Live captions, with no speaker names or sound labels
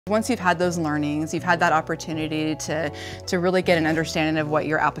Once you've had those learnings, you've had that opportunity to really get an understanding of what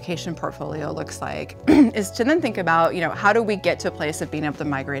your application portfolio looks like, is to then think about, how do we get to a place of being able to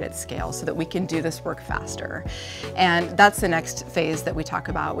migrate at scale so that we can do this work faster? And that's the next phase that we talk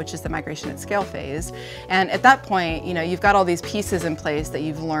about, which is the migration at scale phase. And at that point, you've got all these pieces in place that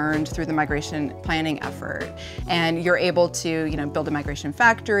you've learned through the migration planning effort. And you're able to, build a migration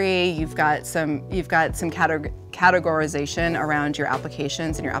factory, you've got some categorization around your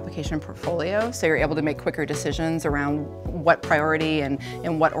applications and your application portfolio, so you're able to make quicker decisions around what priority and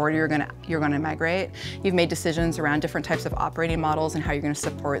in what order you're going to migrate. You've made decisions around different types of operating models and how you're going to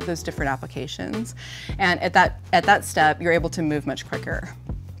support those different applications. And at that step, you're able to move much quicker.